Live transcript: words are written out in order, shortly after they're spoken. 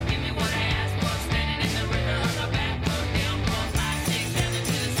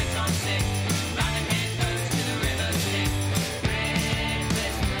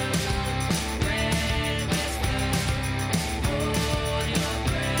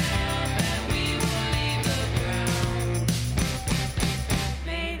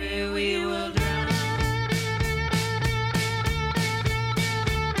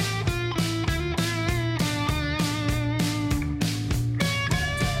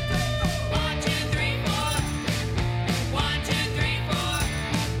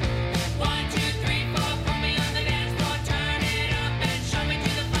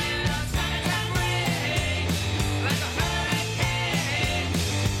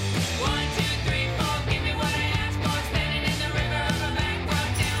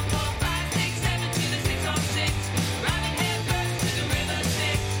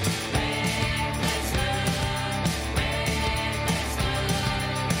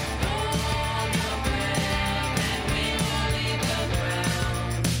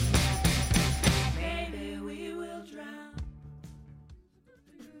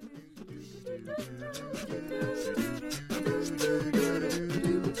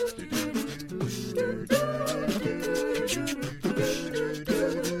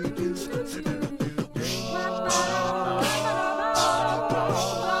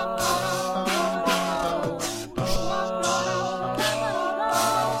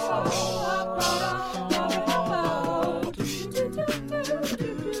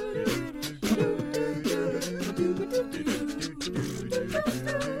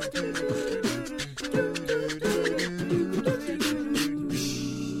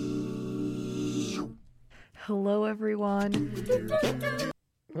Hello, everyone.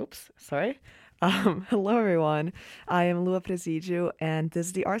 Oops, sorry. Hello, everyone. I am Lua Presidio, and this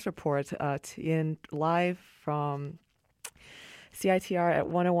is the Arts Report live from CITR at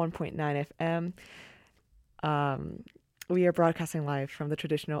 101.9 FM. We are broadcasting live from the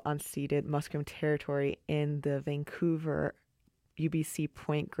traditional unceded Musqueam territory in the Vancouver UBC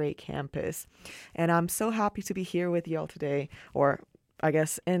Point Grey campus. And I'm so happy to be here with y'all today, or I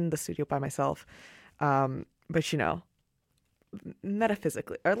guess in the studio by myself. But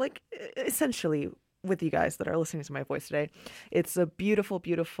metaphysically, or like essentially with you guys that are listening to my voice today. It's a beautiful,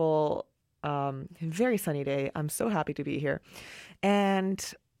 beautiful, very sunny day. I'm so happy to be here. And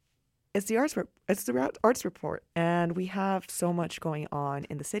it's the arts report, and we have so much going on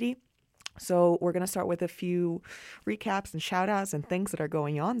in the city. So we're going to start with a few recaps and shout outs and things that are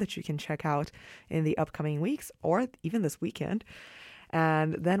going on that you can check out in the upcoming weeks or even this weekend.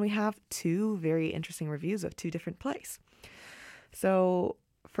 And then we have two very interesting reviews of two different plays. So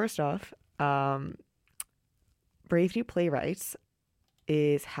first off, Brave New Playwrights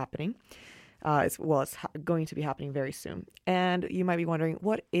is happening. It's going to be happening very soon. And you might be wondering,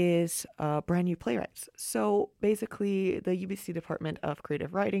 what is Brand New Playwrights? So basically, the UBC Department of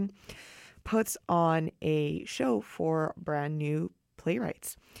Creative Writing puts on a show for brand new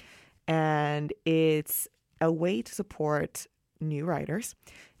playwrights. And it's a way to support new writers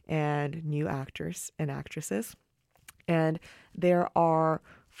and new actors and actresses. And there are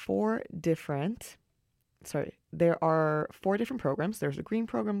four different programs. There's a green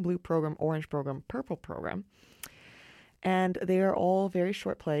program, blue program, orange program, purple program. And they are all very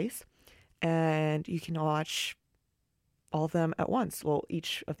short plays. And you can watch all of them at once. Well,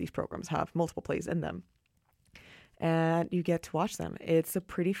 each of these programs have multiple plays in them. And you get to watch them. It's a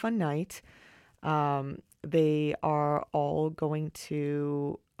pretty fun night. They are all going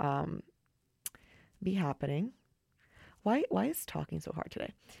to be happening. Why is talking so hard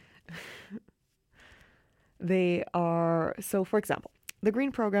today? So for example, the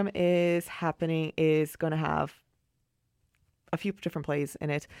green program is going to have a few different plays in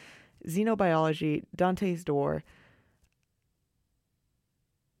it. Xenobiology, Dante's Door,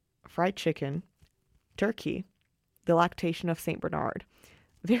 Fried Chicken, Turkey, The Lactation of St. Bernard.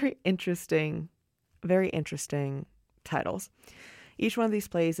 Very interesting titles. Each one of these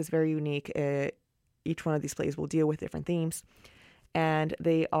plays is very unique. Each one of these plays will deal with different themes, and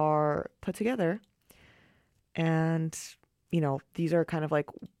they are put together. And, these are kind of like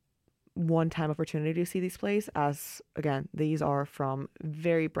one-time opportunity to see these plays, as, again, these are from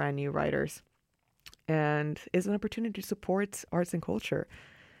very brand new writers, and is an opportunity to support arts and culture.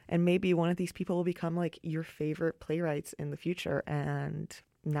 And maybe one of these people will become like your favorite playwrights in the future, and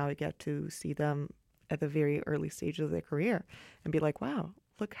now you get to see them at the very early stages of their career and be like, wow,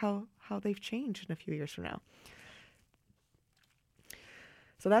 look how they've changed in a few years from now.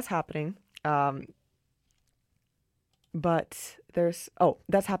 So that's happening. But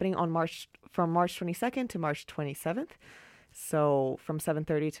that's happening on from March 22nd to March 27th. So from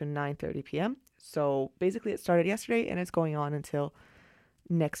 7:30 to 9:30 p.m. So basically it started yesterday and it's going on until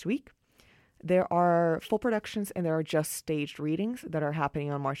next week. There are full productions and there are just staged readings that are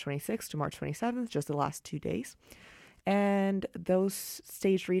happening on March 26th to March 27th, just the last 2 days. And those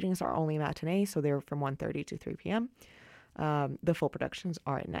staged readings are only matinee, so they're from 1:30 to 3 p.m. The full productions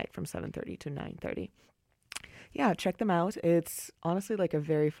are at night from 7:30 to 9:30. Yeah, check them out. It's honestly like a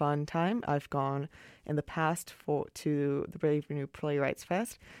very fun time. I've gone in the past to the Brave New Playwrights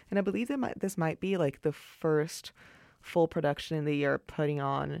Fest, and I believe this might be like the first full production in the year putting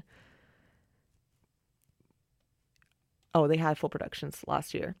on. Oh, they had full productions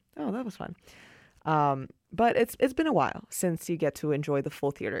last year. Oh, that was fun. But it's been a while since you get to enjoy the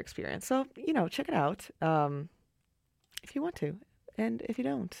full theater experience. So, check it out if you want to. And if you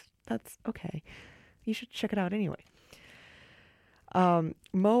don't, that's okay. You should check it out anyway.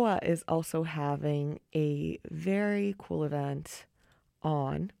 MOA is also having a very cool event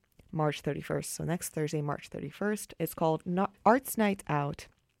on March 31st. So next Thursday, March 31st. It's called Arts Night Out,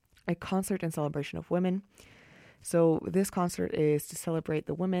 a concert in celebration of women. So this concert is to celebrate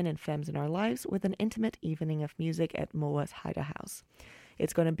the women and femmes in our lives with an intimate evening of music at MOA's Haida House.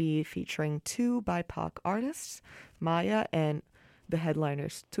 It's going to be featuring two BIPOC artists, Maya and the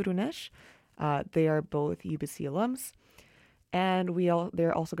headliners Turunesh. They are both UBC alums. And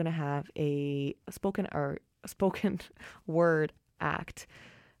they're also going to have a spoken word act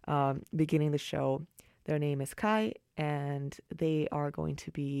beginning the show. Their name is Kai, and they are going to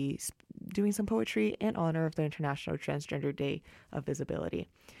be doing some poetry in honor of the International Transgender Day of Visibility.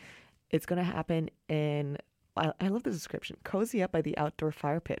 It's going to happen in I love the description. Cozy up by the outdoor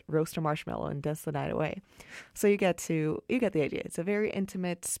fire pit, roast a marshmallow, and dance the night away. So you get the idea. It's a very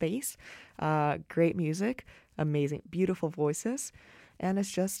intimate space, great music, amazing, beautiful voices, and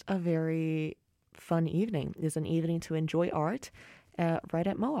it's just a very fun evening. It's an evening to enjoy art, right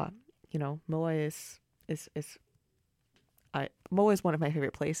at MOA. You know, MOA MOA is one of my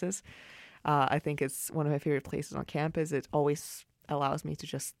favorite places. I think it's one of my favorite places on campus. It always allows me to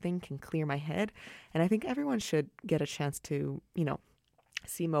just think and clear my head. And I think everyone should get a chance to,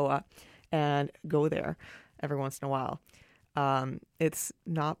 see MOA and go there every once in a while. It's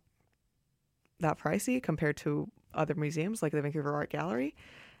not that pricey compared to other museums like the Vancouver Art Gallery.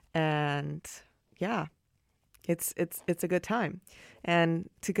 And yeah, it's a good time. And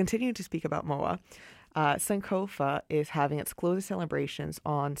to continue to speak about MOA, Sankofa is having its closing celebrations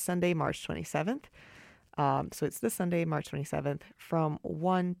on Sunday, March 27th. So it's this Sunday, March 27th, from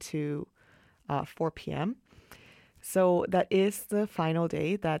 1 to 4 p.m. So that is the final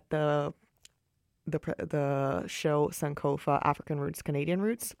day that the show Sankofa African Roots, Canadian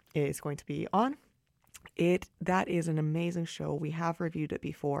Roots is going to be on. That is an amazing show. We have reviewed it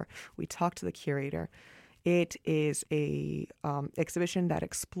before. We talked to the curator. It is a exhibition that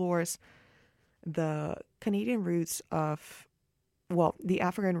explores the Canadian roots the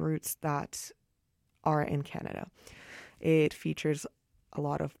African roots that are in Canada. It features a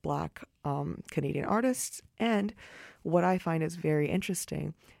lot of Black Canadian artists, and what I find is very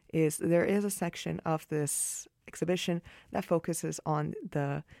interesting is there is a section of this exhibition that focuses on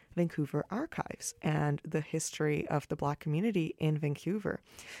the Vancouver archives and the history of the Black community in Vancouver.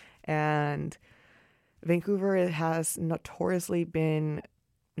 And Vancouver has notoriously been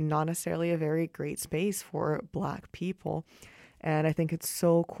not necessarily a very great space for Black people. And I think it's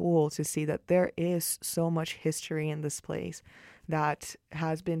so cool to see that there is so much history in this place that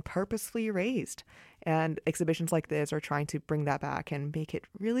has been purposefully erased. And exhibitions like this are trying to bring that back and make it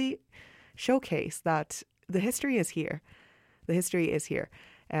really showcase that the history is here. The history is here.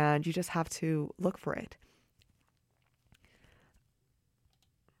 And you just have to look for it.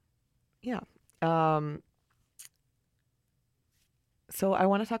 Yeah. So I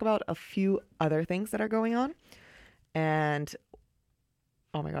want to talk about a few other things that are going on. And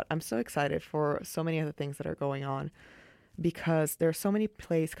oh my God, I'm so excited for so many other things that are going on because there's so many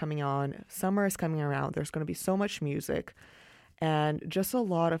plays coming on. Summer is coming around. There's going to be so much music and just a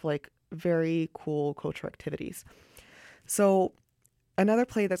lot of very cool cultural activities. So another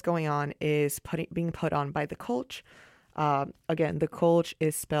play that's going on is being put on by the Cultch. Again, the Cultch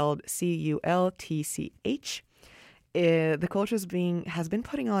is spelled Cultch. The Cultch has been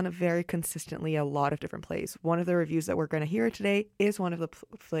putting on very consistently a lot of different plays. One of the reviews that we're going to hear today is one of the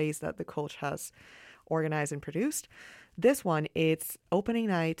plays that the Cultch has organized and produced. This one, its opening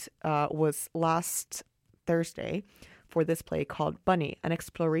night was last Thursday for this play called Bunny, An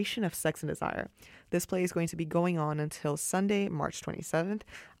Exploration of Sex and Desire. This play is going to be going on until Sunday, March 27th.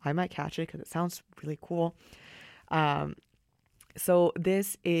 I might catch it because it sounds really cool. So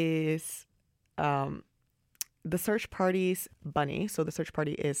this is the Search Party's Bunny. So the Search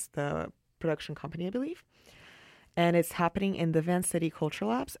Party is the production company, I believe. And it's happening in the Van City Culture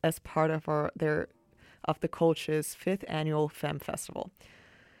Labs as part of the Cultch's 5th annual Femme Festival.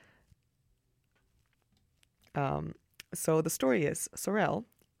 So the story is Sorel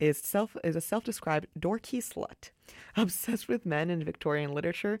is a self-described dorky slut. Obsessed with men and Victorian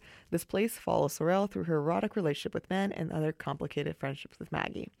literature, this play follows Sorel through her erotic relationship with men and other complicated friendships with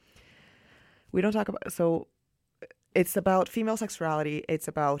Maggie. It's about female sexuality. It's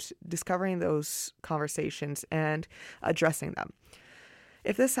about discovering those conversations and addressing them.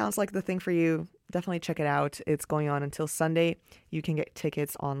 If this sounds like the thing for you, definitely check it out. It's going on until Sunday. You can get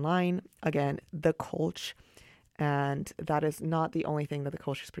tickets online. Again, the Cultch. And that is not the only thing that the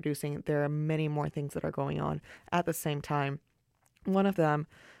Cultch is producing. There are many more things that are going on at the same time. One of them,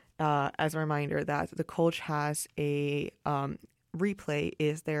 as a reminder, that the Cultch has a Replay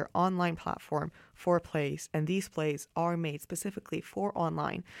is their online platform for plays, and these plays are made specifically for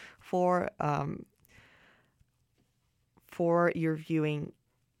online, for your viewing,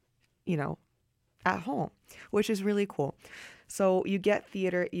 at home, which is really cool. So you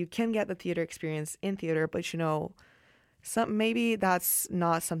can get the theater experience in theater, but maybe that's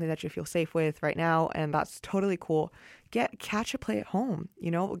not something that you feel safe with right now, and that's totally cool. Catch a play at home,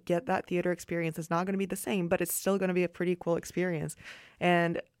 get that theater experience. It's not going to be the same, but it's still going to be a pretty cool experience,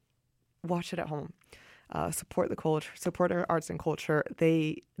 and watch it at home. Support the Cultch, support our arts and culture.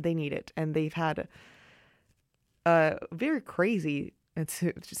 They need it, and they've had a very crazy,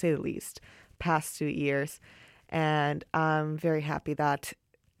 to say the least, past 2 years, and I'm very happy that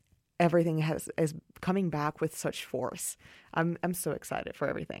everything is coming back with such force. I'm so excited for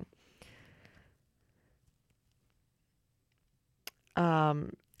everything.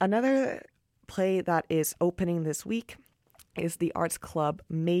 Another play that is opening this week is the Arts Club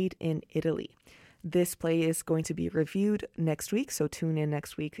Made in Italy. This play is going to be reviewed next week, so tune in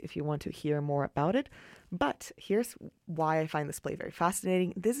next week if you want to hear more about it. But here's why I find this play very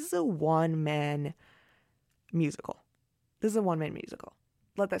fascinating. This is a one-man musical.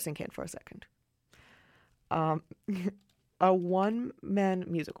 Let that sink in for a second. A one-man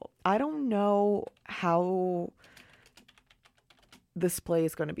musical. I don't know how this play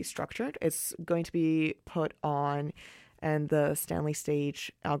is going to be structured. It's going to be put on and the Stanley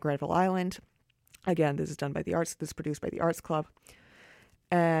Stage, Granville Island. Again, this is produced by the Arts Club.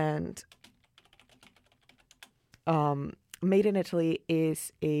 And Made in Italy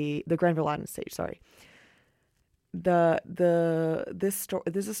is the Granville Island stage, sorry. This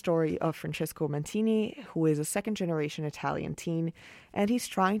is a story of Francesco Mantini, who is a second-generation Italian teen, and he's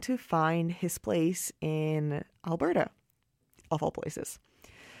trying to find his place in Alberta, of all places.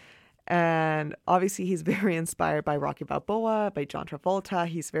 And obviously he's very inspired by Rocky Balboa, by John Travolta.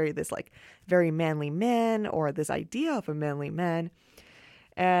 He's very manly man, or this idea of a manly man.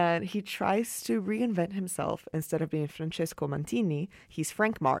 And he tries to reinvent himself. Instead of being Francesco Mantini, he's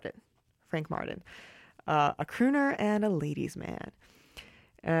Frank Martin, a crooner and a ladies' man.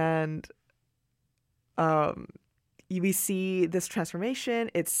 And we see this transformation.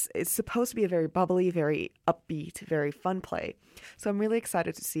 It's supposed to be a very bubbly, very upbeat, very fun play. So I'm really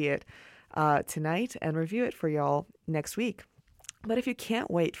excited to see it tonight and review it for y'all next week. But if you can't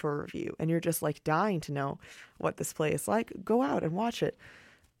wait for a review and you're just dying to know what this play is like, go out and watch it.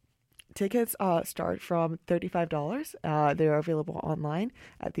 Tickets start from $35. They're available online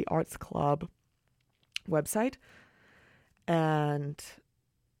at the Arts Club website. And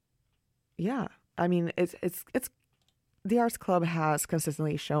yeah, I mean, it's the Arts Club has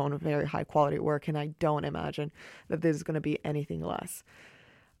consistently shown very high quality work, and I don't imagine that this is going to be anything less.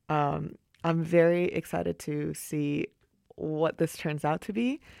 I'm very excited to see what this turns out to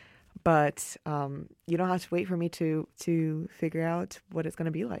be, but you don't have to wait for me to figure out what it's going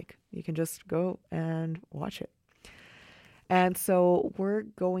to be like. You can just go and watch it. And so we're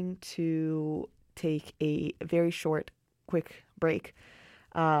going to take a very short, quick break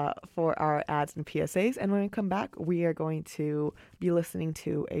for our ads and PSAs. And when we come back, we are going to be listening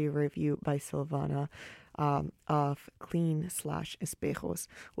to a review by Silvana of Clean/Espejos,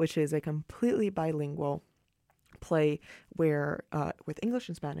 which is a completely bilingual play where with English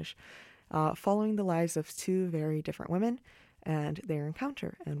and Spanish, following the lives of two very different women and their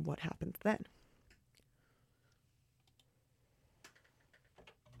encounter and what happens then.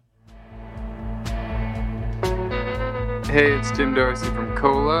 Hey, it's Tim Darcy from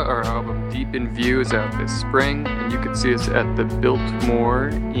Cola. Our album Deep in View is out this spring, and you can see us at the Biltmore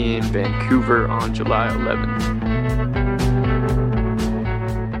in Vancouver on July 11th.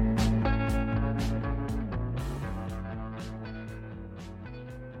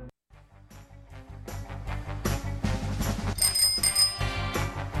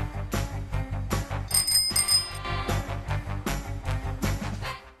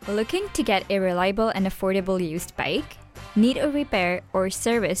 Looking to get a reliable and affordable used bike? Need a repair or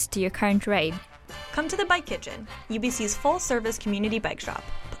service to your current ride? Come to the Bike Kitchen, UBC's full-service community bike shop,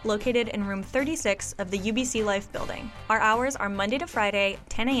 located in room 36 of the UBC Life building. Our hours are Monday to Friday,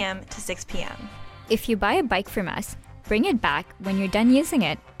 10 a.m. to 6 p.m. If you buy a bike from us, bring it back when you're done using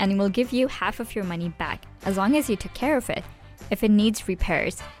it, and we'll give you half of your money back, as long as you took care of it. If it needs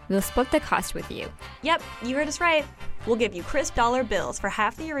repairs, we'll split the cost with you. Yep, you heard us right. We'll give you crisp dollar bills for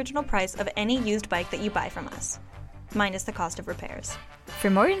half the original price of any used bike that you buy from us, minus the cost of repairs. For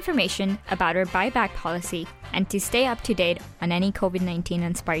more information about our buyback policy and to stay up to date on any COVID-19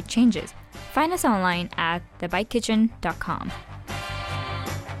 inspired changes, find us online at thebikekitchen.com.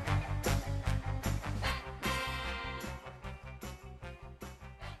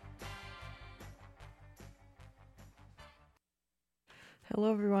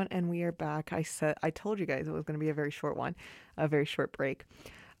 Hello, everyone, and we are back. I told you guys it was going to be a very short one, a very short break.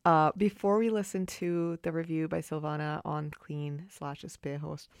 Before we listen to the review by Silvana on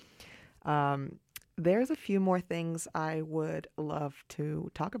Clean/Espejos, there's a few more things I would love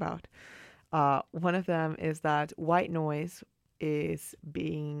to talk about. One of them is that White Noise is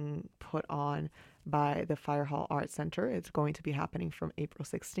being put on by the Firehall Arts Centre. It's going to be happening from April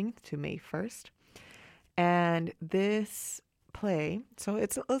 16th to May 1st. And this play, so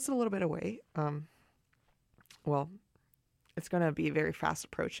it's a little bit away. Well, it's going to be very fast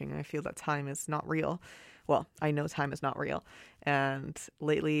approaching. I feel that time is not real well, I know time is not real, and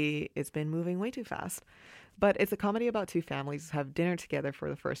lately it's been moving way too fast. But it's a comedy about two families who have dinner together for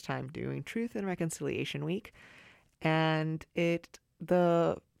the first time during Truth and Reconciliation Week. And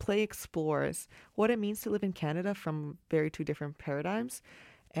the play explores what it means to live in Canada from very two different paradigms,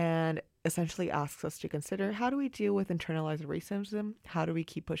 and essentially asks us to consider, how do we deal with internalized racism? How do we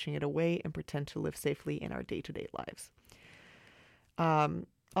keep pushing it away and pretend to live safely in our day-to-day lives?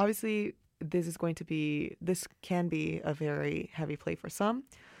 Obviously, this can be a very heavy play for some,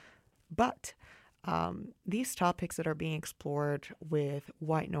 but these topics that are being explored with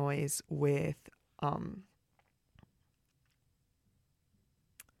white noise, with oh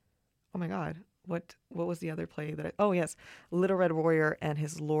my god, what was the other play oh yes, Little Red Warrior and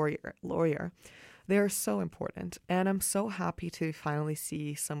his lawyer. They are so important, and I'm so happy to finally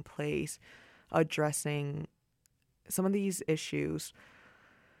see some plays addressing some of these issues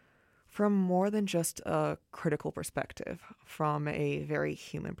from more than just a critical perspective, from a very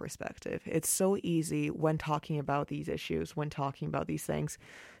human perspective. It's so easy when talking about these issues, when talking about these things,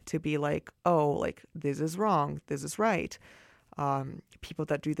 to be like, oh, like, this is wrong, this is right. People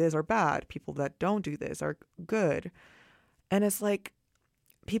that do this are bad. People that don't do this are good. And it's like,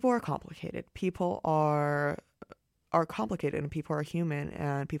 people are complicated. People are complicated, and people are human,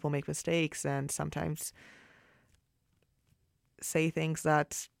 and people make mistakes, and sometimes say things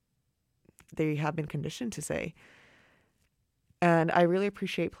that they have been conditioned to say. And I really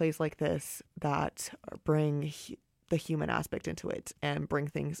appreciate plays like this that bring the human aspect into it and bring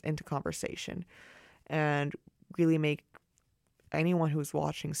things into conversation and really make anyone who's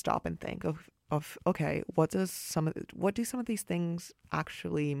watching stop and think of okay, what do some of these things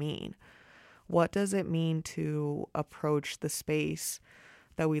actually mean? What does it mean to approach the space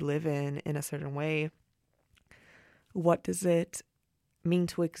that we live in a certain way? What does it mean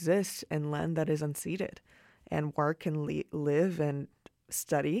to exist in land that is unceded and work and live and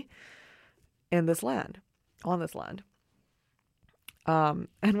study in this land, on this land?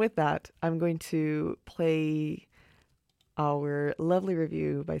 And with that, I'm going to play our lovely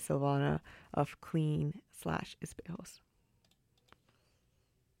review by Silvana of Clean/Espejos.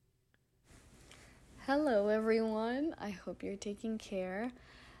 Hello everyone, I hope you're taking care.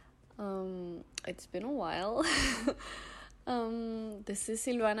 It's been a while. This is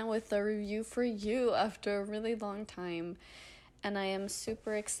Silvana with a review for you after a really long time, and I am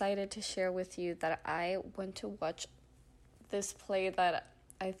super excited to share with you that I went to watch this play that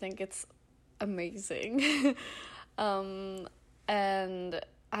I think it's amazing. And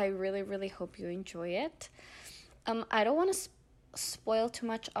I really, really hope you enjoy it. I don't want to spoil too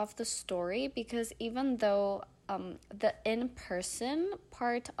much of the story, because even though the in-person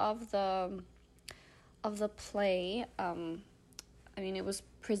part of the play, I mean, it was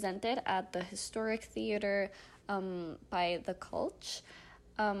presented at the Historic Theatre by the Cultch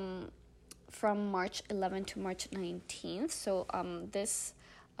from March 11th to March 19th. So this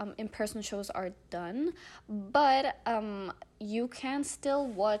in-person shows are done, but you can still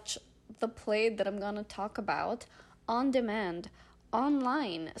watch the play that I'm gonna talk about on demand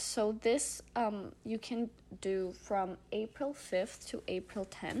online. So this you can do from April 5th to April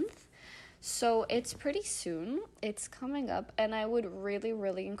 10th. So it's pretty soon, it's coming up, and I would really,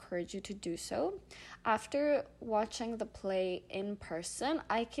 really encourage you to do so. After watching the play in person,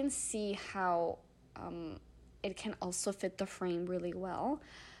 I can see how it can also fit the frame really well.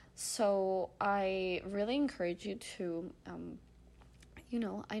 So I really encourage you to, I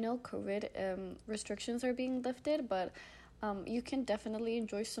know COVID restrictions are being lifted, but you can definitely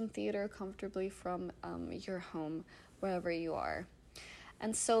enjoy some theater comfortably from your home, wherever you are.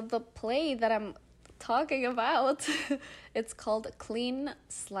 And so the play that I'm talking about, it's called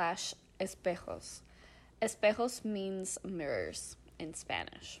Clean/Espejos. Espejos means mirrors in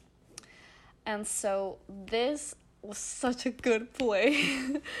Spanish. And so this was such a good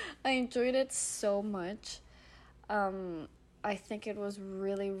play. I enjoyed it so much. I think it was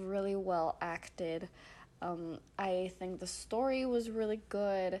really, really well acted. I think the story was really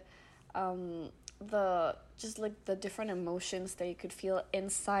good. The different emotions that you could feel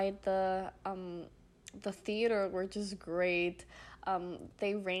inside the theater were just great.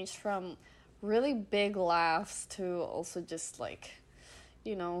 They ranged from really big laughs to also just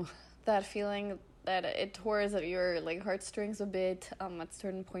that feeling that it tours at your heartstrings a bit at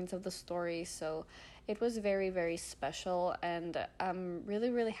certain points of the story. So it was very, very special, and I'm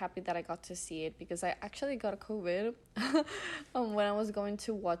really, really happy that I got to see it, because I actually got COVID when I was going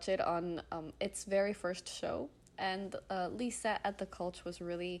to watch it on its very first show. And Lisa at the Cultch was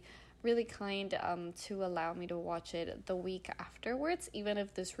really, really kind to allow me to watch it the week afterwards, even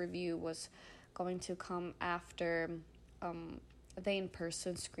if this review was going to come after the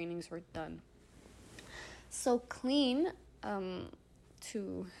in-person screenings were done. So Clean,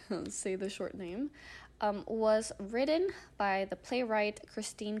 to say the short name, was written by the playwright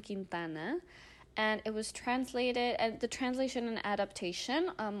Christine Quintana, and it was translated, and the translation and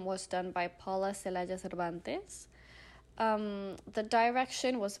adaptation was done by Paula Celaya Cervantes. The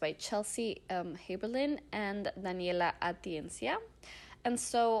direction was by Chelsea Haberlin and Daniela Atiencia. And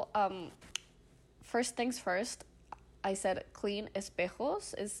so, first things first, I said Clean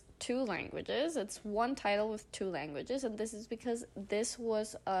Espejos is 2 languages. It's one title with 2 languages, and this is because this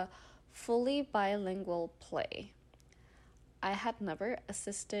was a fully bilingual play. I had never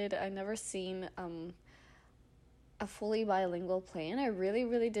seen a fully bilingual play, and I really,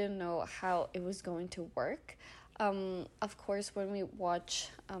 really didn't know how it was going to work. Of course, when we watch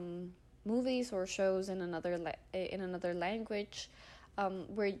movies or shows in another language,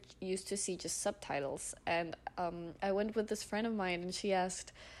 we're used to see just subtitles. And I went with this friend of mine, and she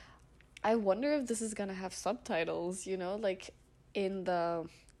asked, I wonder if this is gonna have subtitles,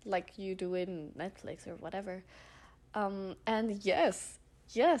 like you do in Netflix or whatever. And yes,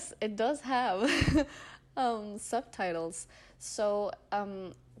 it does have subtitles. So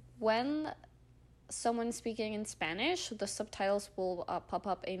when someone speaking in Spanish, the subtitles will pop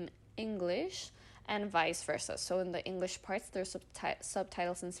up in English and vice versa. So in the English parts, there's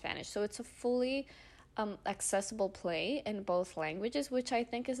subtitles in Spanish. So it's a fully accessible play in both languages, which I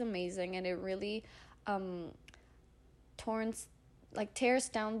think is amazing, and it really tears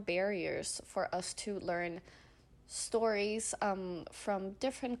down barriers for us to learn stories from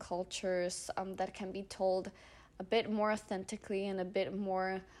different cultures that can be told a bit more authentically and a bit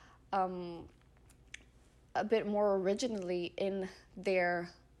more originally in their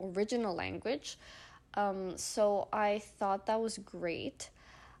original language. So I thought that was great.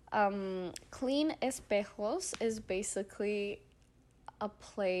 Clean Espejos is basically a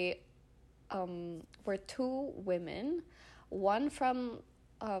play where 2 women, one from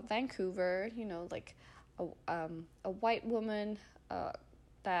Vancouver, a white woman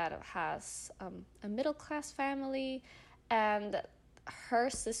that has a middle-class family, and her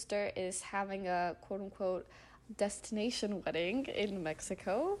sister is having a quote-unquote destination wedding in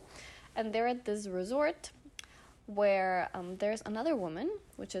Mexico, and they're at this resort where there's another woman,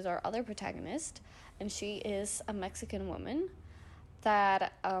 which is our other protagonist, and she is a Mexican woman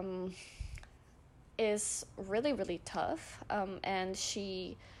that is really, really tough, and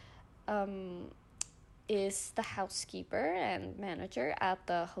she is the housekeeper and manager at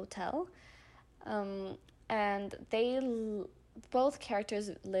the hotel, and both characters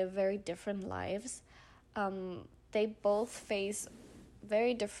live very different lives. They both face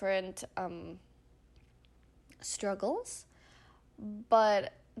very different struggles,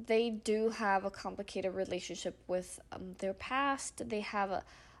 but they do have a complicated relationship with their past. They have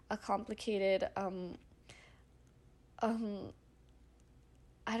a complicated I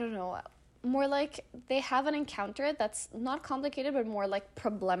don't know, more like they have an encounter that's not complicated but more like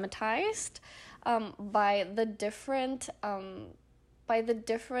problematized by the different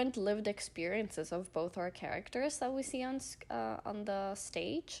lived experiences of both our characters that we see on the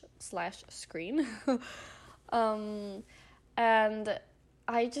stage / screen. And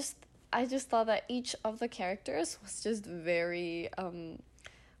I just thought that each of the characters was just very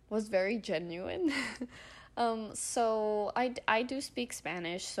genuine. So I do speak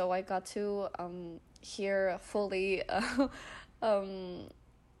Spanish, so I got to hear fully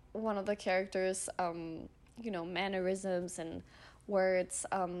one of the characters mannerisms and words.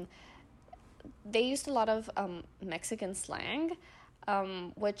 They used a lot of Mexican slang,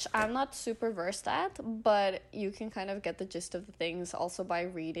 which I'm not super versed at, but you can kind of get the gist of the things also by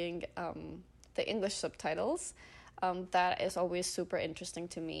reading the English subtitles. That is always super interesting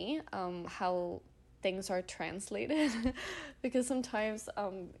to me, how things are translated, because sometimes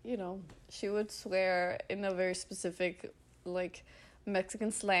she would swear in a very specific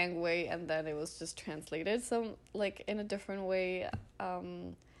Mexican slang way, and then it was just translated in a different way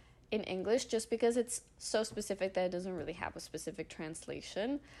in English, just because it's so specific that it doesn't really have a specific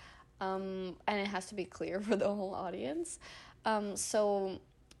translation, and it has to be clear for the whole audience.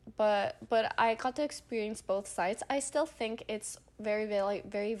 But I got to experience both sides. I still think it's very, very,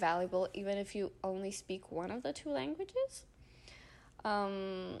 very valuable, even if you only speak one of the 2 languages.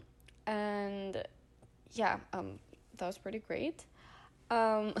 And yeah, that was pretty great.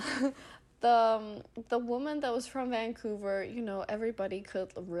 The woman that was from Vancouver, everybody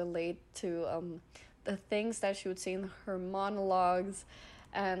could relate to the things that she would say in her monologues,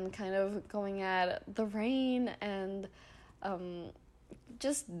 and kind of going at the rain and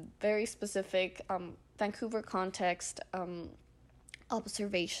just very specific Vancouver context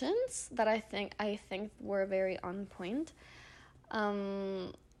observations that I think were very on point.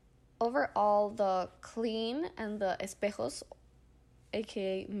 Overall, the clean and the espejos,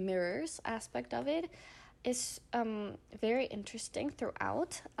 aka mirrors aspect of it, is very interesting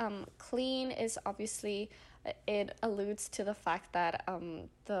throughout. Clean is obviously, it alludes to the fact that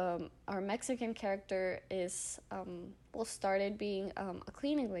our Mexican character is started being a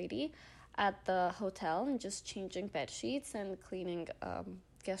cleaning lady at the hotel and just changing bed sheets and cleaning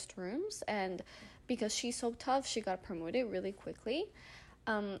guest rooms, and because she's so tough, she got promoted really quickly.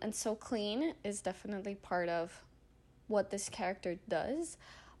 And so clean is definitely part of what this character does,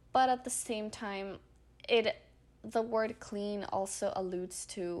 but at the same time, the word clean also alludes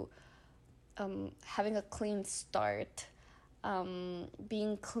to having a clean start,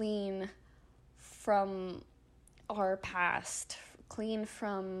 being clean from our past, clean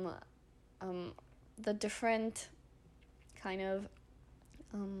from the different kind of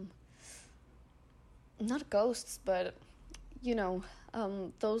not ghosts, but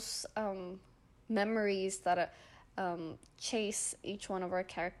those memories that chase each one of our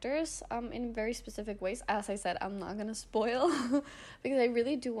characters in very specific ways. As I said, I'm not gonna spoil because I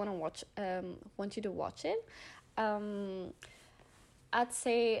really do want you to watch it. I'd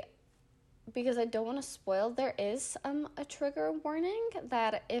say, because I don't want to spoil, there is a trigger warning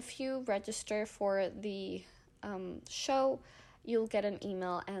that if you register for the show, you'll get an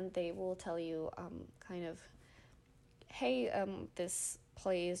email and they will tell you kind of, hey, this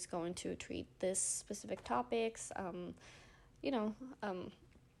play is going to treat this specific topics,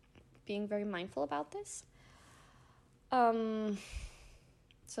 being very mindful about this.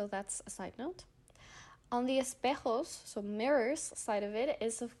 So that's a side note. On the espejos, so mirrors side of it,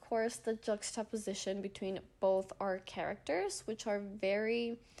 is of course the juxtaposition between both our characters, which are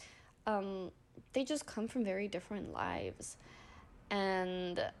very, they just come from very different lives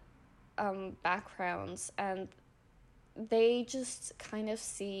and backgrounds, and they just kind of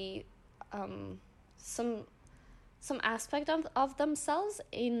see some aspect of themselves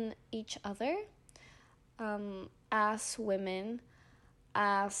in each other, as women,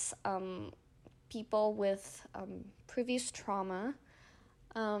 as people with previous trauma,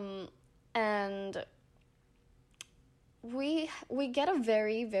 and we get a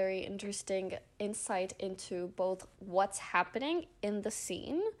very, very interesting insight into both what's happening in the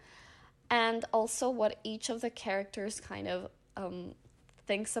scene and also what each of the characters kind of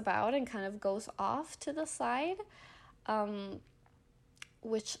thinks about and kind of goes off to the side,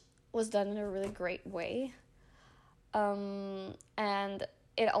 which was done in a really great way. And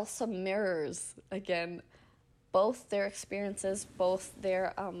it also mirrors, again, both their experiences, both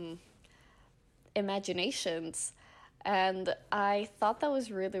their imaginations, and I thought that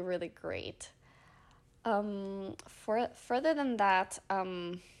was really, really great. Further than that,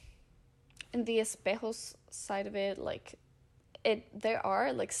 in the espejos side of it, there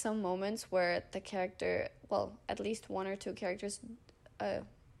are some moments where the character, well, at least one or two characters, at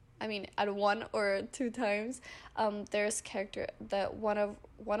one or two times, there's character that one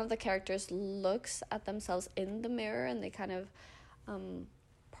of the characters looks at themselves in the mirror and they kind of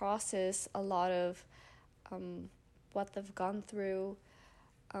process a lot of what they've gone through.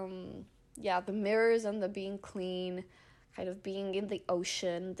 The mirrors and the being clean, kind of being in the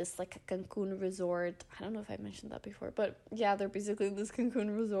ocean, this a Cancun resort. I don't know if I mentioned that before, but yeah, they're basically this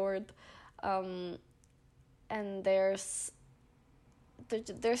Cancun resort, and there's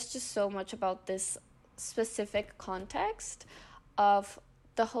just so much about this specific context of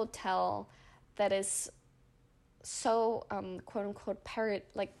the hotel that is so quote unquote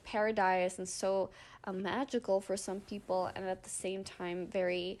paradise and so magical for some people, and at the same time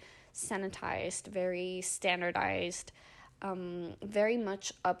very sanitized, very standardized, very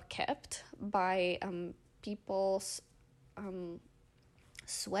much upkept by people's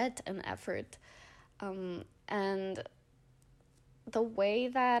sweat and effort, and the way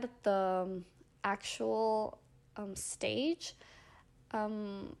that the actual stage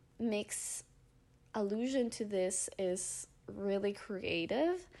makes allusion to this is really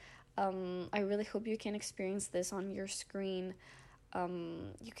creative. I really hope you can experience this on your screen.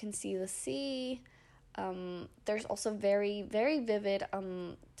 You can see the sea. There's also very, very vivid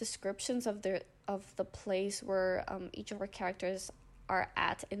descriptions of the place where each of our characters are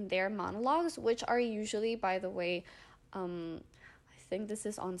at in their monologues, which are usually, by the way, I think this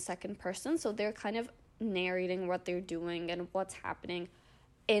is on second person, so they're kind of narrating what they're doing and what's happening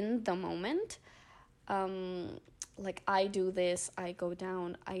in the moment. I do this, I go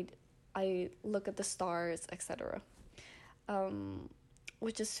down, I look at the stars, etc.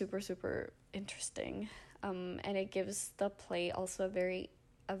 which is super, super interesting. And it gives the play also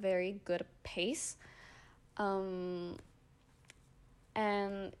a very good pace. And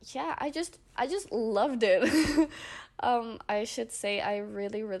yeah, I just loved it. I should say I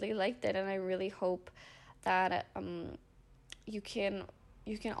really, really liked it, and I really hope that you can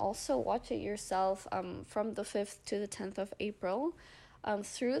also watch it yourself from the 5th to the 10th of April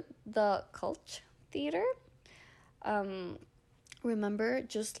through the Cultch Theatre. Remember,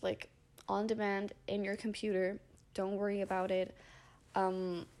 just like on demand in your computer, don't worry about it.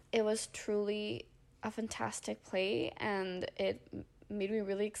 It was truly a fantastic play, and it made me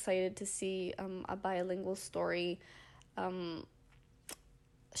really excited to see a bilingual story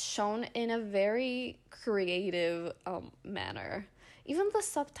shown in a very creative manner. Even the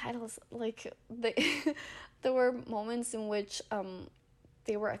subtitles, like there were moments in which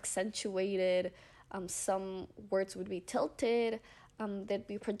they were accentuated. Some words would be tilted. They'd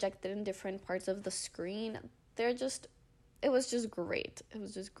be projected in different parts of the screen. It was just great. It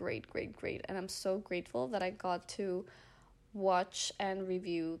was just great. And I'm so grateful that I got to watch and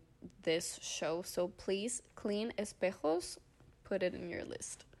review this show. So please, clean Espejos, put it in your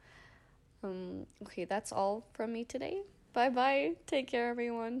list. Okay, that's all from me today. Bye. Take care,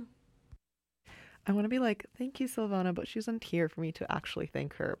 everyone. I want to be like, thank you, Silvana, but she isn't here for me to actually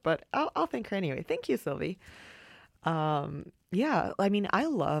thank her. But I'll thank her anyway. Thank you, Sylvie. Yeah, I mean, I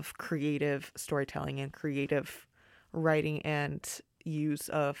love creative storytelling and creative writing and use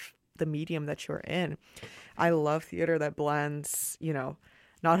of the medium that you're in. I love theater that blends, not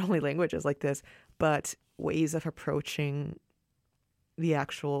only languages like this, but ways of approaching the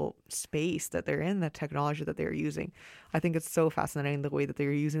actual space that they're in, the technology that they're using. I think it's so fascinating the way that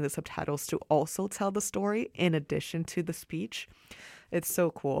they're using the subtitles to also tell the story in addition to the speech. It's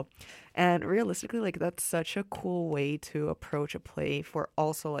so cool. And realistically, like, that's such a cool way to approach a play for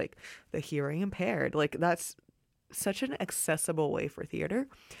also like the hearing impaired. Like, that's such an accessible way for theater.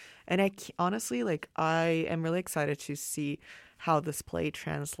 And honestly, like, I am really excited to see how this play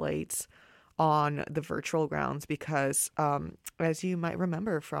translates on the virtual grounds, because as you might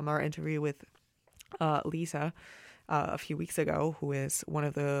remember from our interview with Lisa a few weeks ago, who is one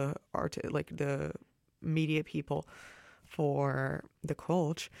of the the media people for the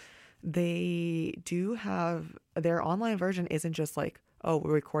Cultch, they do have their online version isn't just like, oh,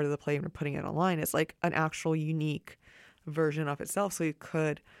 we recorded the play and we're putting it online. It's like an actual unique version of itself. So you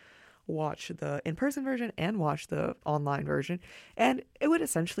could watch the in-person version and watch the online version, and it would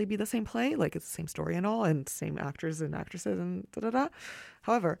essentially be the same play. Like, it's the same story and all, and same actors and actresses and da-da-da.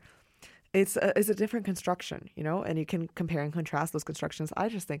 However, it's a different construction, and you can compare and contrast those constructions. I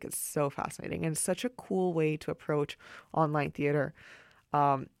just think it's so fascinating and such a cool way to approach online theater.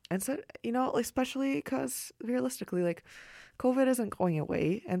 And so, especially because realistically, like, COVID isn't going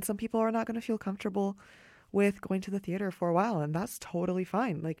away, and some people are not going to feel comfortable with going to the theater for a while, and that's totally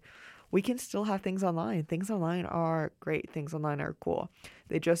fine. Like, we can still have things online. Things online are great. Things online are cool.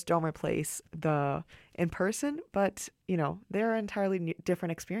 They just don't replace the in-person, but, they're an entirely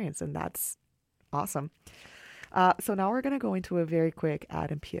different experience, and that's awesome. So now we're going to go into a very quick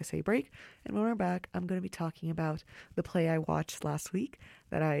ad and PSA break, and when we're back, I'm going to be talking about the play I watched last week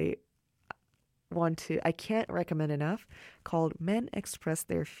that I can't recommend enough, called Men Express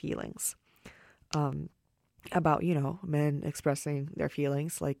Their Feelings. About, men expressing their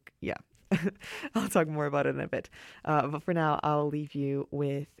feelings. Like, yeah, I'll talk more about it in a bit. But for now, I'll leave you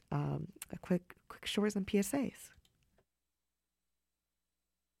with a quick shorts and PSAs.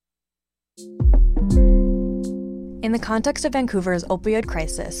 In the context of Vancouver's opioid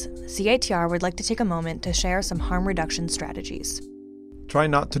crisis, CITR would like to take a moment to share some harm reduction strategies. Try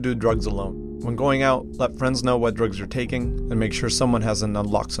not to do drugs alone. When going out, let friends know what drugs you're taking and make sure someone has an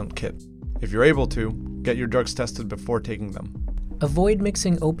naloxone kit. If you're able to, get your drugs tested before taking them. Avoid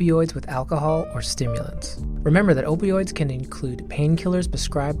mixing opioids with alcohol or stimulants. Remember that opioids can include painkillers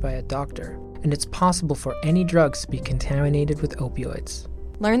prescribed by a doctor, and it's possible for any drugs to be contaminated with opioids.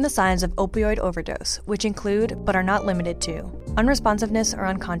 Learn the signs of opioid overdose, which include, but are not limited to, unresponsiveness or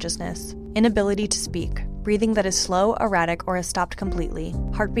unconsciousness, inability to speak, breathing that is slow, erratic, or has stopped completely,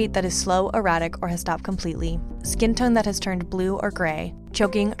 heartbeat that is slow, erratic, or has stopped completely, skin tone that has turned blue or gray,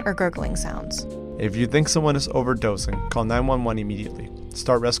 choking or gurgling sounds. If you think someone is overdosing, call 911 immediately.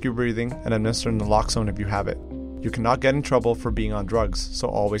 Start rescue breathing and administer naloxone if you have it. You cannot get in trouble for being on drugs, so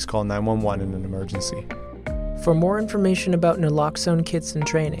always call 911 in an emergency. For more information about naloxone kits and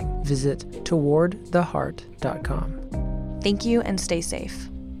training, visit towardtheheart.com. Thank you and stay safe.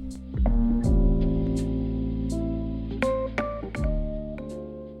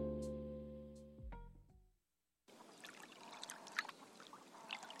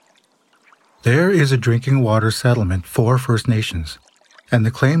 There is a drinking water settlement for First Nations, and the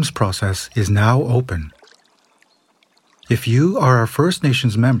claims process is now open. If you are a First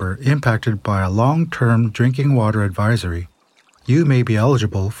Nations member impacted by a long-term drinking water advisory, you may be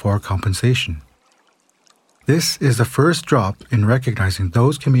eligible for compensation. This is the first drop in recognizing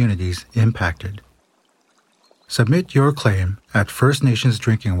those communities impacted. Submit your claim at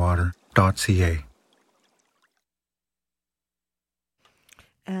firstnationsdrinkingwater.ca.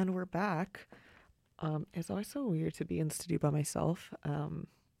 And we're back. It's always so weird to be in the studio by myself.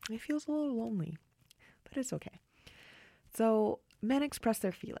 It feels a little lonely, but it's okay. So, Men Express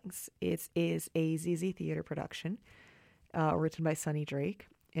Their Feelings. It is a Zee Zee Theatre production written by Sunny Drake,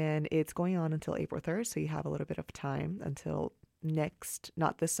 and it's going on until April 3rd, so you have a little bit of time until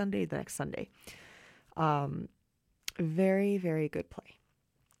not this Sunday, the next Sunday. Very, very good play.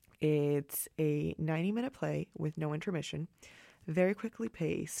 It's a 90-minute play with no intermission, very quickly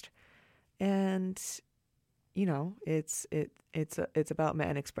paced, and it's about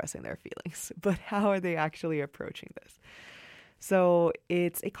men expressing their feelings. But how are they actually approaching this? So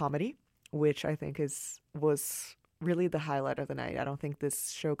it's a comedy, which I think was really the highlight of the night. I don't think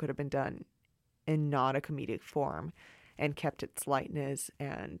this show could have been done in not a comedic form and kept its lightness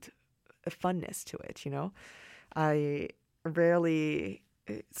and funness to it.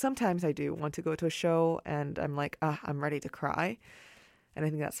 Sometimes I do want to go to a show and I'm like, I'm ready to cry. And I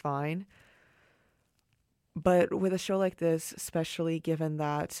think that's fine. But with a show like this, especially given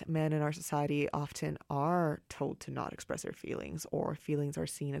that men in our society often are told to not express their feelings, or feelings are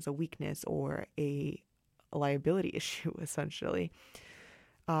seen as a weakness or a liability issue, essentially,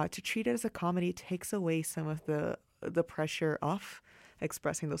 to treat it as a comedy takes away some of the pressure of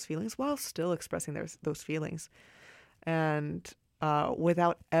expressing those feelings while still expressing those feelings. And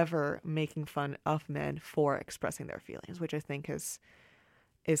without ever making fun of men for expressing their feelings, which I think is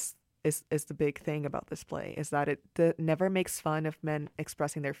the big thing about this play, is that it never makes fun of men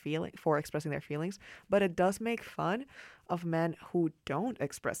expressing their feelings, but it does make fun of men who don't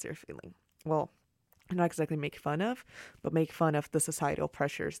express their feeling. Well, not exactly make fun of, but make fun of the societal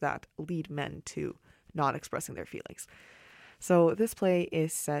pressures that lead men to not expressing their feelings. So this play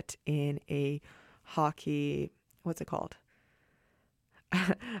is set in a hockey, what's it called?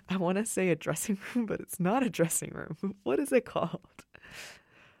 I want to say a dressing room, but it's not a dressing room. What is it called?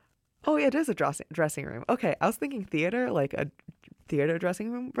 Oh, yeah, it is a dressing room. Okay, I was thinking theater, like a theater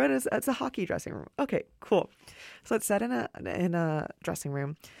dressing room, but it's a hockey dressing room. Okay, cool. So it's set in a dressing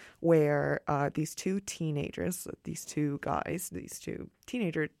room where these two teenagers, these two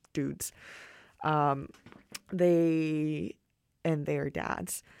teenager dudes, they and their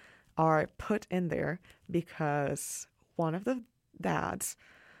dads are put in there because one of the dads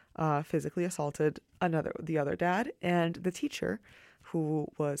physically assaulted the other dad, and the teacher who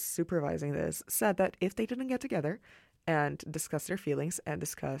was supervising this said that if they didn't get together and discuss their feelings and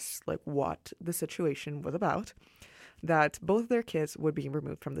discuss like what the situation was about, that both of their kids would be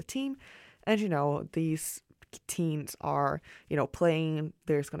removed from the team. And these teens are playing,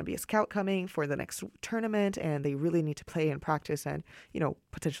 there's going to be a scout coming for the next tournament, and they really need to play and practice and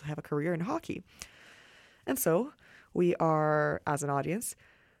potentially have a career in hockey. And so we are, as an audience,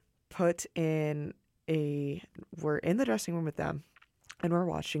 we're in the dressing room with them, and we're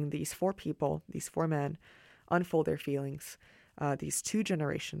watching these four men unfold their feelings, these two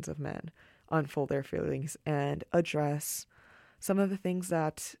generations of men unfold their feelings and address some of the things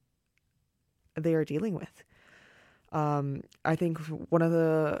that they are dealing with. I think one of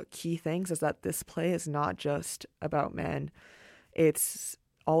the key things is that this play is not just about men. It's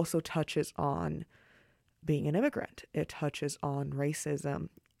also touches on being an immigrant. It touches on racism.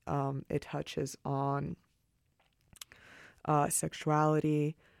 It touches on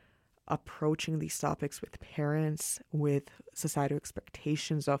sexuality, approaching these topics with parents, with societal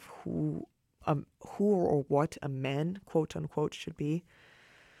expectations of who or what a man, quote unquote, should be.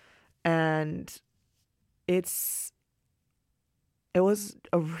 And it was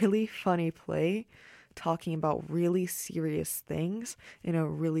a really funny play talking about really serious things in a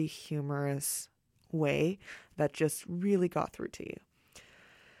really humorous way that just really got through to you.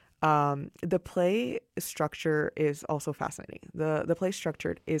 The play structure is also fascinating. The play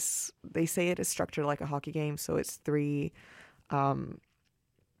structured is, they say it is structured like a hockey game. So it's three, what's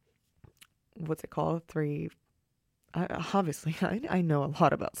it called? Obviously I know a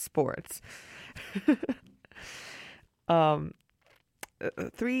lot about sports.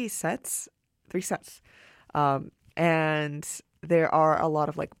 Three sets. And there are a lot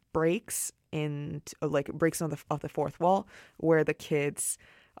of like breaks of the fourth wall where the kids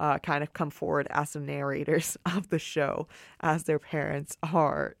kind of come forward as the narrators of the show as their parents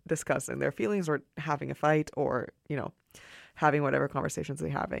are discussing their feelings or having a fight or, having whatever conversations they're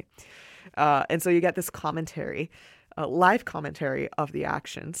having. And so you get this commentary, live commentary of the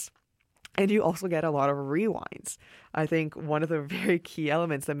actions. And you also get a lot of rewinds. I think one of the very key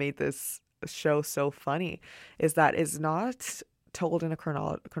elements that made this show so funny is that it's not told in a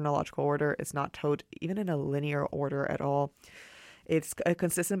chronological order. It's not told even in a linear order at all. It's a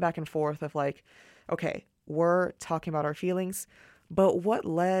consistent back and forth of like, okay, we're talking about our feelings, but what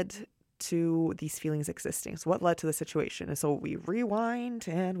led to these feelings existing? So what led to the situation? And so we rewind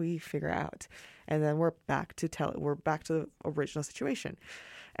and we figure out, and then we're back to the original situation.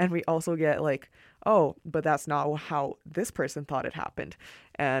 And we also get like, oh, but that's not how this person thought it happened.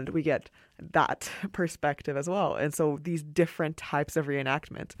 And we get that perspective as well. And so these different types of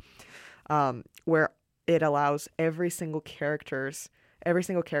reenactment, where it allows every single character,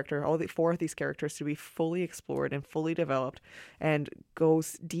 all the 4 of these characters to be fully explored and fully developed, and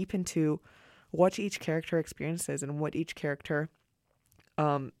goes deep into what each character experiences and what each character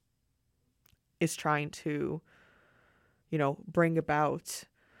is trying to, bring about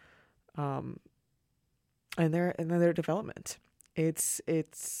and their development. It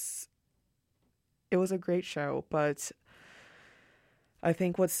was a great show, but I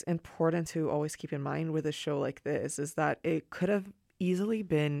think what's important to always keep in mind with a show like this is that it could have easily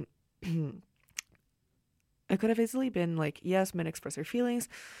been like, yes, men express their feelings,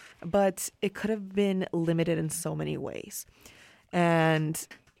 but it could have been limited in so many ways. And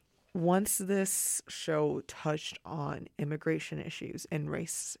once this show touched on immigration issues and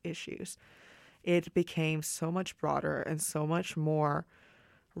race issues, it became so much broader and so much more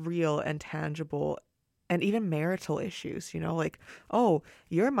real and tangible, and even marital issues, like, oh,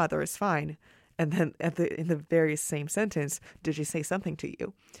 your mother is fine. And then in the very same sentence, did she say something to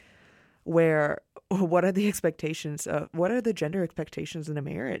you? Where, what are the expectations what are the gender expectations in a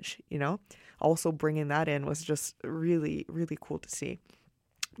marriage? Also bringing that in was just really, really cool to see.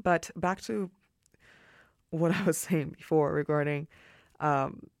 But back to what I was saying before regarding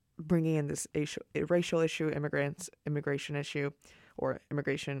bringing in this racial issue, immigration issue, or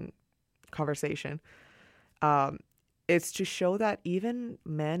immigration conversation. It's to show that even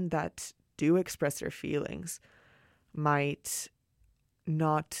men that do express their feelings might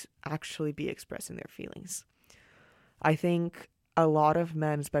not actually be expressing their feelings. I think a lot of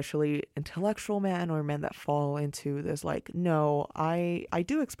men, especially intellectual men or men that fall into this like, no, I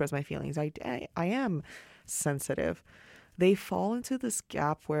do express my feelings. I am sensitive. They fall into this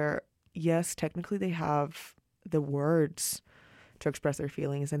gap where, yes, technically they have the words to express their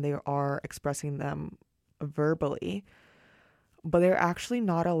feelings and they are expressing them verbally, but they're actually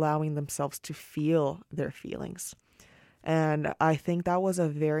not allowing themselves to feel their feelings. And I think that was a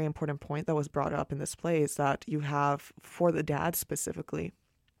very important point that was brought up in this play, is that you have, for the dad specifically,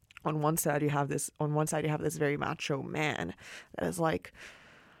 on one side you have this very macho man that is like,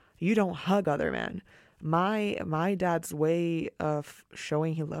 you don't hug other men. My dad's way of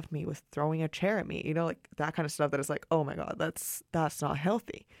showing he loved me was throwing a chair at me, like that kind of stuff that is like, oh my God, that's not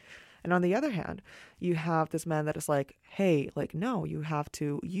healthy. And on the other hand, you have this man that is like, hey, like, no,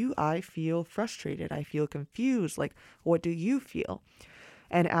 I feel frustrated. I feel confused. Like, what do you feel?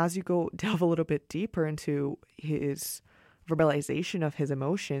 And as you delve a little bit deeper into his verbalization of his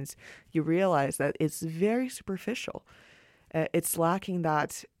emotions, you realize that it's very superficial. It's lacking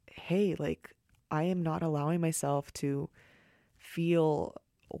that, hey, like, I am not allowing myself to feel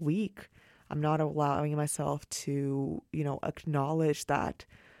weak. I'm not allowing myself to, acknowledge that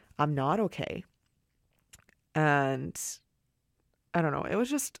I'm not okay. And I don't know, it was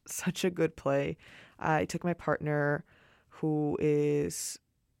just such a good play. I took my partner, who is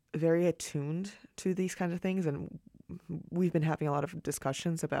very attuned to these kinds of things, and we've been having a lot of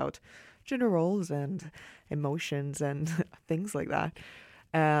discussions about gender roles and emotions and things like that.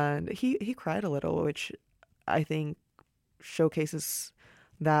 And he cried a little, which I think showcases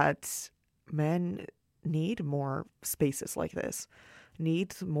that men need more spaces like this,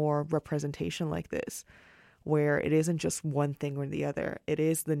 need more representation like this, where it isn't just one thing or the other. It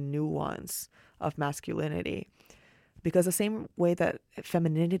is the nuance of masculinity. Because the same way that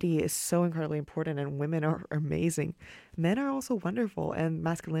femininity is so incredibly important and women are amazing, men are also wonderful. And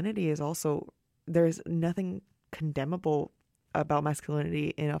masculinity is also, there's nothing condemnable about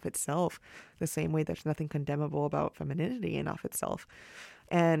masculinity in of itself, the same way there's nothing condemnable about femininity in of itself.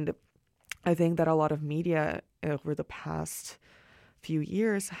 And I think that a lot of media over the past few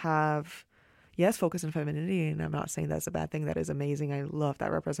years have, yes, focused on femininity, and I'm not saying that's a bad thing. That is amazing. I love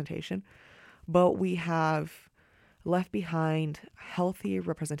that representation. But we have left behind healthy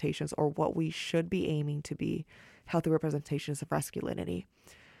representations, or what we should be aiming to be healthy representations of masculinity.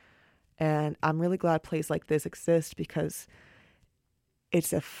 And I'm really glad plays like this exist, because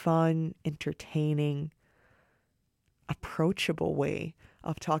it's a fun, entertaining, approachable way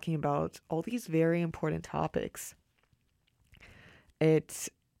of talking about all these very important topics. It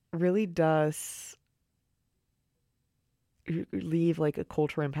really does leave like a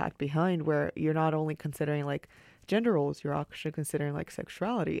cultural impact behind, where you're not only considering like gender roles, you're actually considering like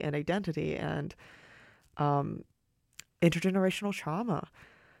sexuality and identity and intergenerational trauma,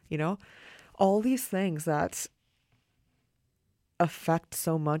 you know, all these things that affect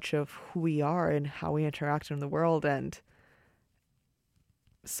so much of who we are and how we interact in the world. And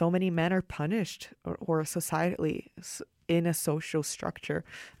so many men are punished, or societally, in a social structure,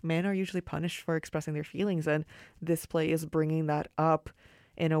 men are usually punished for expressing their feelings, and this play is bringing that up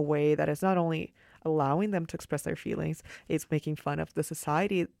in a way that is not only allowing them to express their feelings, it's making fun of the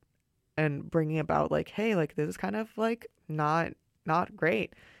society and bringing about like, hey, like this is kind of like not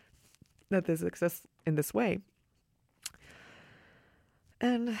great that this exists in this way.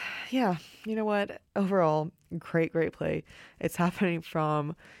 And yeah, you know what? Overall, great play. It's happening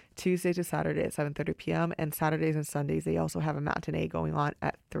from Tuesday to Saturday at 7:30 p.m. and Saturdays and Sundays they also have a matinee going on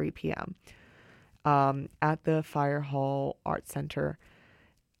at 3 p.m. At the Firehall Arts Centre.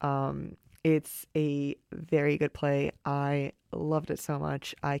 It's a very good play. I loved it so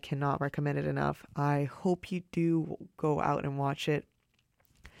much. I cannot recommend it enough. I hope you do go out and watch it.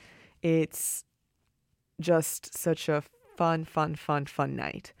 It's just such a fun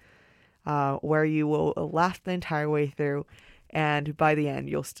night where you will laugh the entire way through, and by the end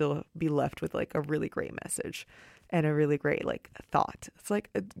you'll still be left with like a really great message and a really great like thought. It's like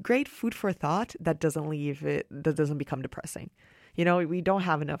a great food for thought that doesn't become depressing. You know, we don't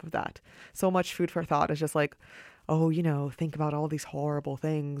have enough of that. So much food for thought is just like, oh, you know, think about all these horrible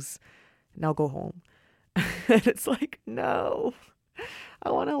things, now go home. And it's like, no,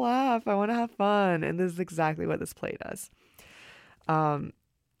 I want to laugh, I want to have fun, and this is exactly what this play does. And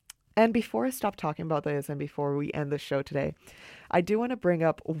before I stop talking about this and before we end the show today, I do want to bring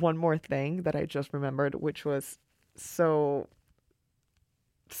up one more thing that I just remembered, which was so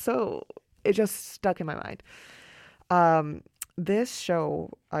it just stuck in my mind. This show,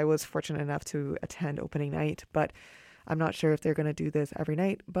 I was fortunate enough to attend opening night, but I'm not sure if they're going to do this every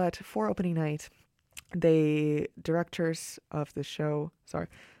night. But for opening night, the producers of the show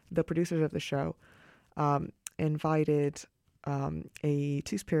invited a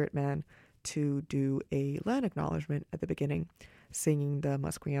two-spirit man to do a land acknowledgement at the beginning, singing the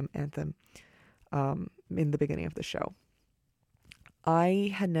Musqueam anthem in the beginning of the show.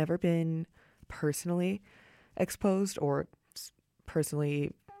 I had never been personally exposed or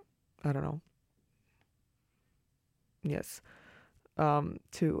personally, I don't know, yes,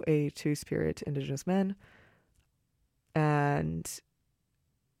 to a two-spirit Indigenous man, and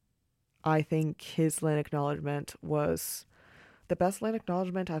I think his land acknowledgement was the best land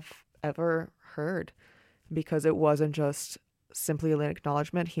acknowledgement I've ever heard, because it wasn't just simply a land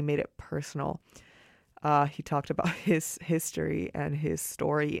acknowledgement. He made it personal. He talked about his history and his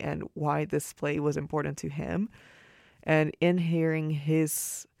story and why this play was important to him. And in hearing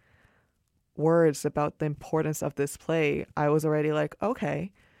his words about the importance of this play, I was already like,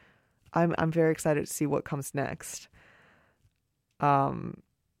 okay, I'm very excited to see what comes next. Yeah,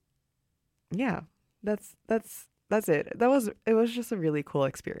 that's it. It was just a really cool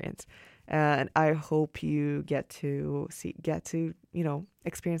experience, and I hope you get to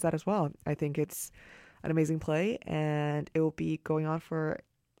experience that as well. I think it's an amazing play, and it will be going on for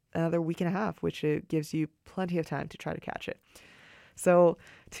another week and a half, which it gives you plenty of time to try to catch it. So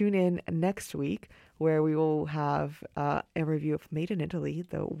tune in next week, where we will have a review of Made in Italy,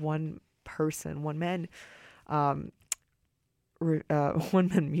 the one man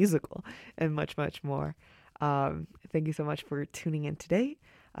musical, and much more. Thank you so much for tuning in today.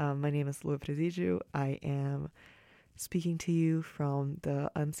 My name is Lua Presidio. I am speaking to you from the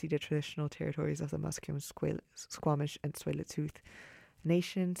unceded traditional territories of the Musqueam, Squamish, and Tsleil-Waututh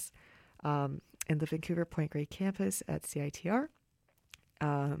nations in the Vancouver Point Grey campus at CITR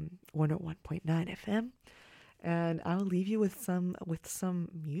 101.9 FM, and I'll leave you with some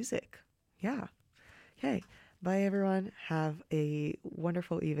music. Yeah. Okay. Bye, everyone. Have a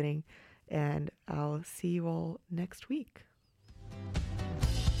wonderful evening, and I'll see you all next week.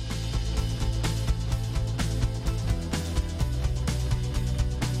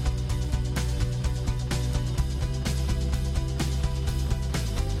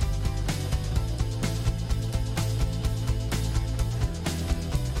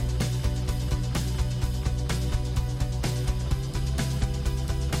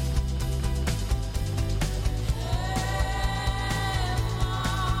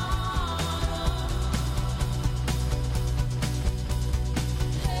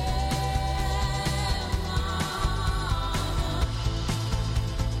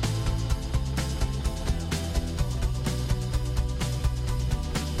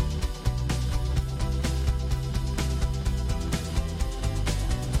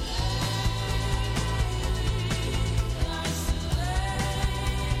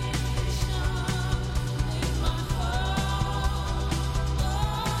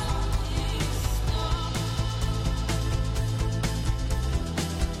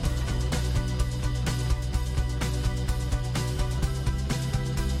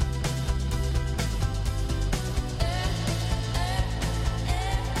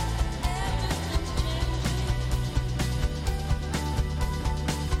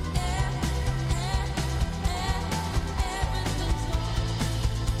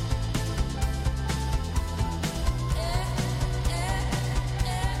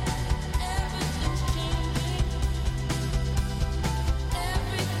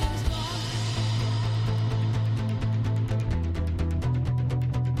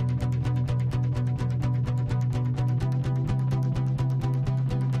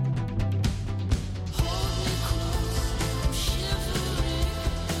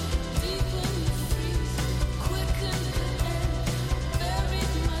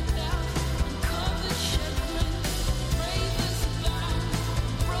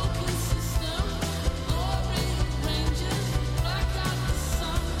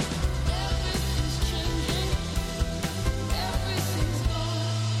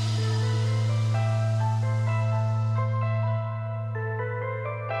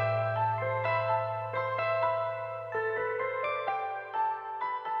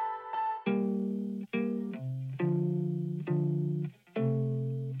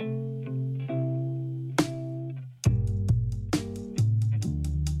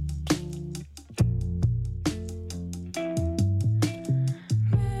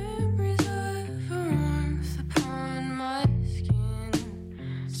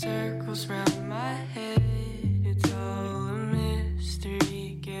 circles round